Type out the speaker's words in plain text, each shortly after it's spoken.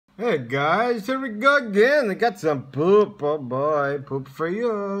Hey guys, here we go again. I got some poop. Oh boy, poop for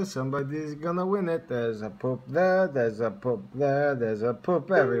you. Somebody's gonna win it. There's a poop there, there's a poop there, there's a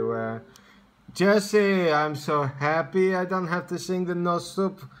poop everywhere. Jesse, I'm so happy I don't have to sing the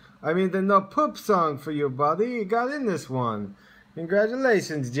the no poop song for you, buddy. You got in this one.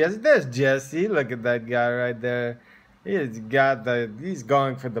 Congratulations, Jesse. There's Jesse. Look at that guy right there. He's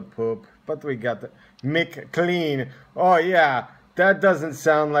going for the poop. But we got the Mick Clean. Oh yeah. That doesn't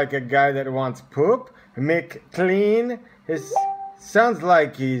sound like a guy that wants poop. Mick Clean. Sounds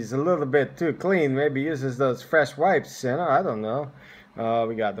like he's a little bit too clean. Maybe uses those fresh wipes, I don't know.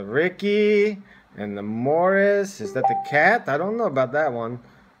 We got the Ricky and the Morris. Is that the cat? I don't know about that one.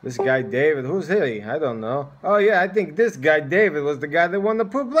 This guy David. Who's he? I don't know. Oh yeah, I think this guy David was the guy that won the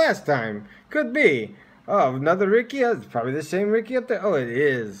poop last time. Could be. Oh, another Ricky? It's probably the same Ricky up there. Oh, it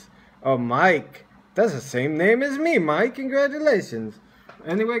is. Oh, Mike. That's the same name as me, Mike. Congratulations.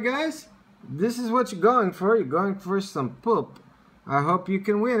 Anyway, guys, this is what you're going for. You're going for some poop. I hope you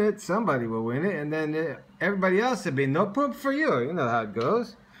can win it. Somebody will win it. And then everybody else will be no poop for you. You know how it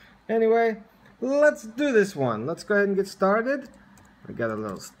goes. Anyway, let's do this one. Let's go ahead and get started. We got a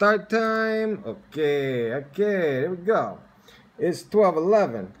little start time. Okay, here we go. It's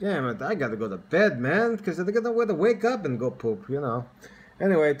 12:11. Damn it, I gotta go to bed, man. Because they're gonna have to wake up and go poop,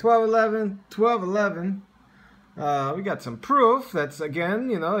 Anyway, 12:11. We got some proof. That's,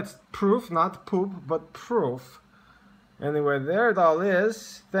 again, it's proof, not poop, but proof. Anyway, there it all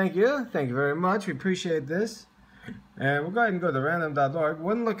is. Thank you. Thank you very much. We appreciate this. And we'll go ahead and go to random.org.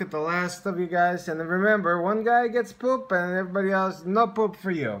 One look at the last of you guys. And remember, one guy gets poop and everybody else, no poop for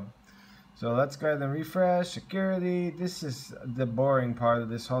you. So let's go ahead and refresh. Security. This is the boring part of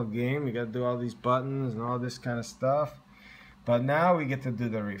this whole game. You got to do all these buttons and all this kind of stuff. But now we get to do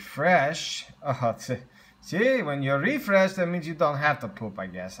the refresh. Oh, see, when you refresh, that means you don't have to poop, I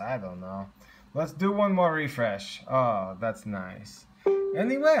guess. I don't know. Let's do one more refresh. Oh, that's nice.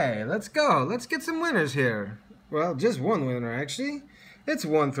 Anyway, let's go. Let's get some winners here. Well, just one winner, actually. It's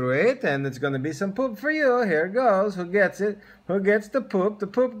 1 through 8, and it's going to be some poop for you. Here it goes. Who gets it? Who gets the poop? The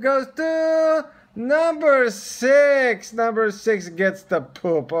poop goes to number 6. Number 6 gets the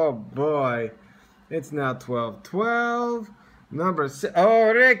poop. Oh, boy. It's now 12:12. Number 6.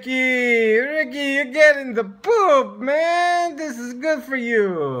 Oh, Ricky, you're getting the poop, man. This is good for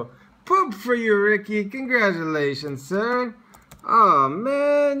you. Poop for you, Ricky. Congratulations, sir. Oh,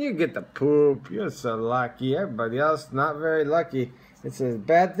 man, you get the poop. You're so lucky. Everybody else, not very lucky. It's a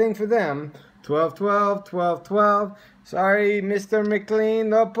bad thing for them. 12:12, 12:12. Sorry, Mr. McLean,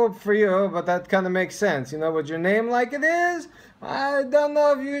 no poop for you, but that kind of makes sense. With your name like it is, I don't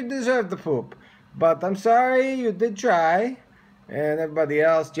know if you deserve the poop. But I'm sorry, you did try. And everybody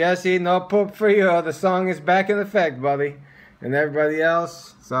else, Jesse, no poop for you. The song is back in effect, buddy. And everybody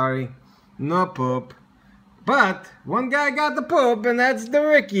else, sorry, no poop. But one guy got the poop, and that's the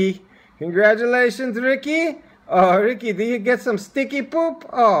Ricky. Congratulations, Ricky. Oh, Ricky, do you get some sticky poop?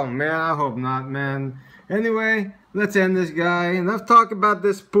 Oh, man, I hope not, man. Anyway, let's end this guy. Enough talk about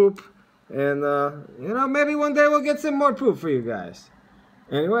this poop. And, maybe one day we'll get some more poop for you guys.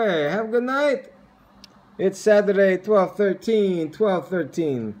 Anyway, have a good night. It's Saturday,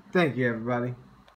 12/13. Thank you, everybody.